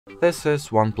This is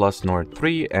OnePlus Nord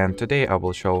 3 and today I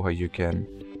will show how you can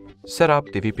set up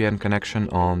the VPN connection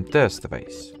on this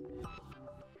device.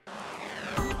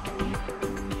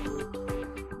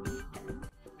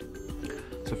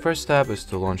 So first step is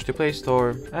to launch the Play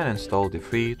Store and install the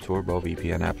free Turbo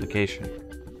VPN application.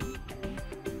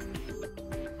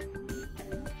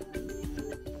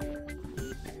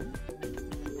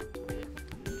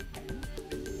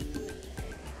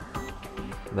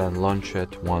 Then launch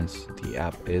it once the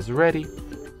app is ready.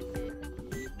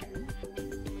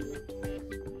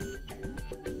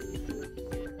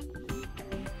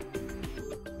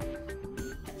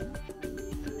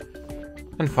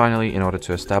 And finally, in order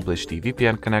to establish the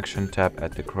VPN connection, tap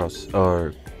at the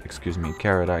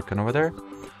caret icon over there.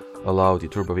 Allow the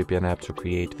Turbo VPN app to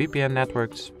create VPN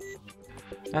networks.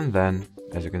 And then,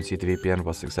 as you can see, the VPN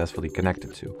was successfully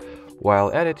connected to.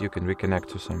 While at it, you can reconnect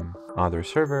to some other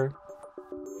server,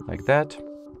 like that.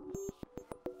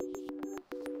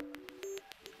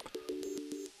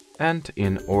 And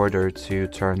in order to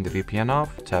turn the VPN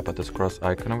off, tap at this cross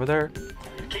icon over there.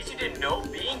 In case you didn't know,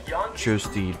 being young. Choose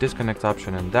the disconnect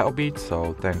option and that will be it.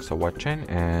 So thanks for watching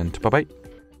and bye bye.